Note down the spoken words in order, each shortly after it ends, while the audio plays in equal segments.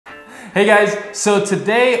Hey guys, so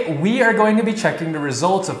today we are going to be checking the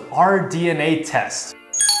results of our DNA test.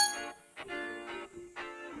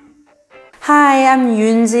 Hi, I'm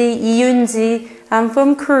Yoonji. I'm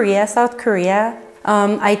from Korea, South Korea.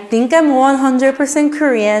 I think I'm 100%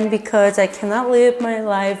 Korean because I cannot live my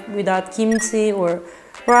life without kimchi or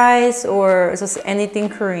rice or just anything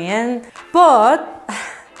Korean. But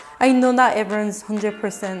I know not everyone's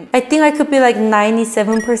 100%. I think I could be like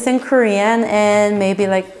 97% Korean and maybe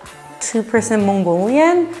like 2%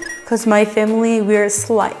 Mongolian because my family, we're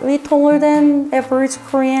slightly taller than average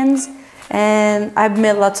Koreans. And I've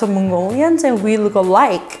met lots of Mongolians and we look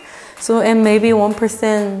alike. So, and maybe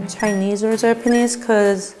 1% Chinese or Japanese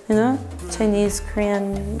because, you know, Chinese,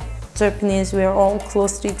 Korean, Japanese, we're all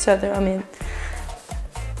close to each other. I mean,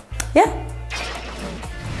 yeah.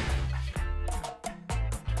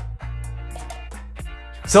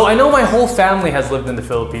 So I know my whole family has lived in the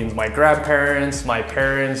Philippines. My grandparents, my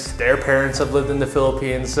parents, their parents have lived in the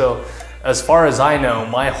Philippines. So as far as I know,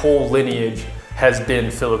 my whole lineage has been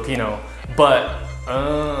Filipino. But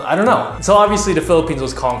I don't know. So obviously the Philippines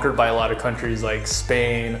was conquered by a lot of countries like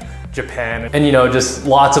Spain, Japan, and you know, just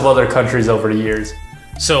lots of other countries over the years.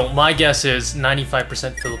 So my guess is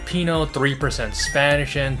 95% Filipino, 3%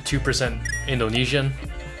 Spanish, and 2% Indonesian.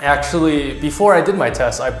 Actually, before I did my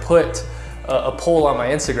test, I put a poll on my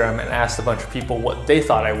Instagram and asked a bunch of people what they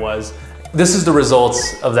thought I was. This is the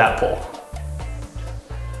results of that poll.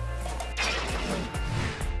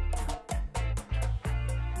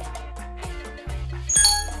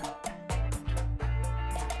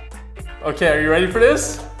 Okay, are you ready for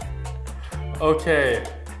this? Okay.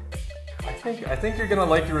 I think you're gonna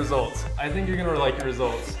like your results.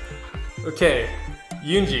 Okay,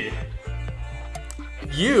 Yoonji.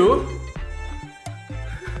 You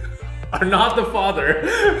are not the father.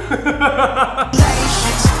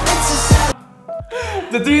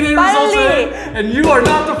 The DNA results are in, and you are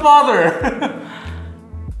not the father.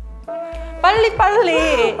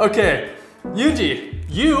 빨리. Okay, Yoonji,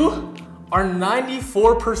 you are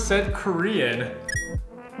 94% Korean.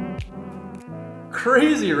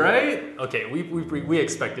 Crazy, right? Okay, we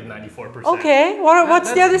expected 94%. Okay,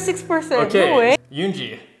 what's the other 6%? Okay, No way.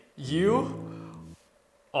 Yoonji, you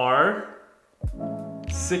are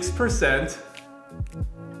 6%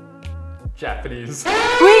 Japanese.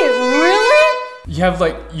 Wait, really?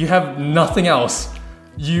 You have nothing else.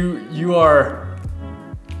 You are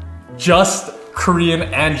just Korean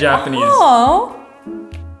and Japanese.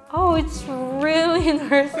 Oh, it's really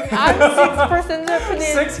interesting. I'm 6%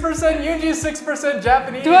 Japanese. 6% Yoonji, 6%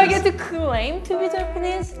 Japanese. Do I get to claim to be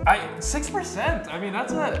Japanese? 6%. I mean,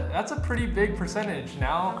 that's a pretty big percentage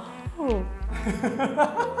now. Oh.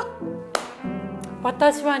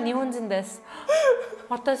 私は日本人です。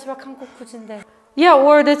私は韓国人です。Yeah,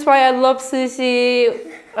 or that's why I love sushi,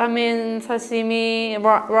 I mean sashimi,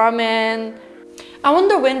 ramen. I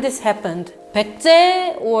wonder when this happened.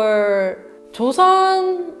 백제 or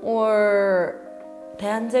조선 or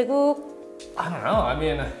대한제국? I don't know. I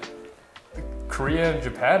mean, Korea and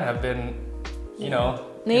Japan have been, you know,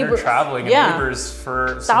 traveling neighbors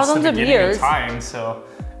for thousands of years. Of time, so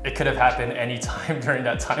it could have happened any time during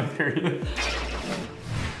that time period.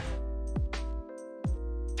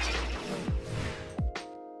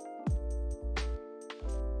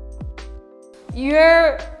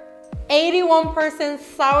 You're 81%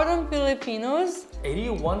 Southern Filipinos.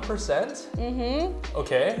 81%? Mm-hmm.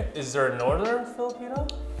 Okay, is there a Northern Filipino?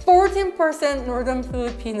 14% Northern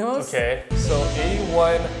Filipinos. Okay, so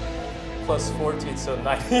 81 plus 14, so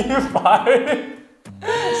 95.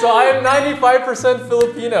 So I am 95%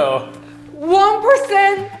 Filipino.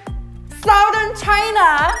 1% Southern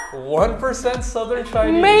China. 1% Southern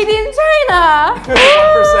Chinese. Made in China.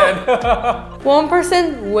 1%.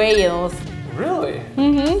 1% Wales. Really?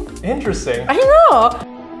 Mm-hmm. Interesting. I know.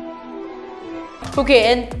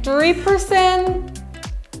 Okay, and 3%.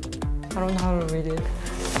 I don't know how to read it.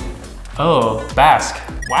 Oh, Basque.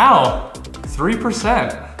 Wow,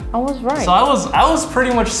 3%. I was right. So I was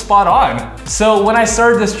pretty much spot on. So when I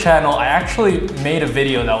started this channel, I actually made a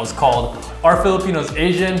video that was called Are Filipinos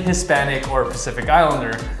Asian, Hispanic, or Pacific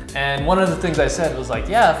Islander? And one of the things I said was like,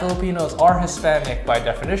 yeah, Filipinos are Hispanic by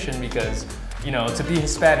definition because, you know, to be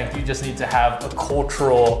Hispanic, you just need to have a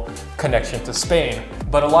cultural connection to Spain.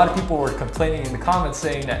 But a lot of people were complaining in the comments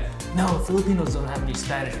saying that, no, Filipinos don't have any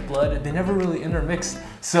Spanish blood. They never really intermixed.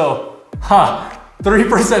 So,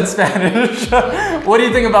 3% Spanish. What do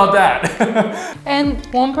you think about that? And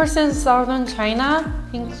 1% Southern China,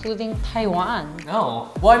 including Taiwan.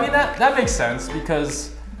 No. Well, I mean, that makes sense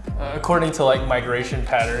because according to like migration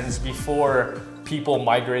patterns, before people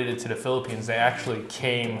migrated to the Philippines, they actually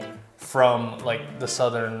came from like the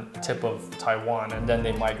southern tip of Taiwan, and then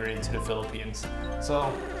they migrated to the Philippines.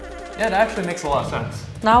 So yeah, that actually makes a lot of sense.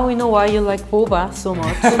 Now we know why you like boba so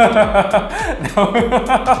much.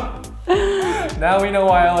 Now we know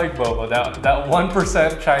why I like boba. That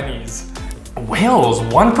 1% Chinese. Whales,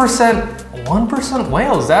 1%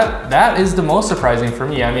 whales. That is the most surprising for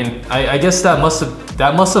me. I mean, I guess that must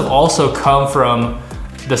have also come from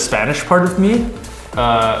the Spanish part of me.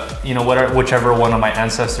 You know, whichever one of my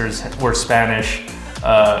ancestors were Spanish,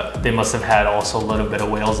 they must have had also a little bit of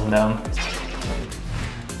whales in them.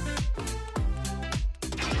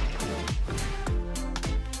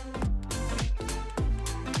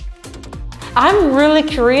 I'm really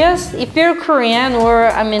curious, if you're Korean or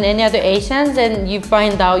I mean any other Asians and you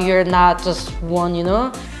find out you're not just one, you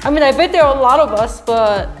know? I mean, I bet there are a lot of us,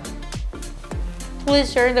 but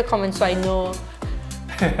please share in the comments so I know.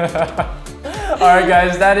 Alright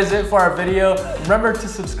guys, that is it for our video. Remember to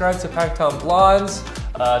subscribe to Bangtan Blondes,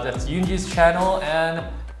 that's Yoonji's channel, and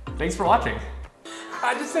thanks for watching.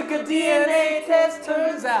 I just took a DNA test,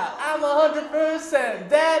 turns out I'm 100%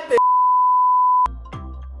 that bitch.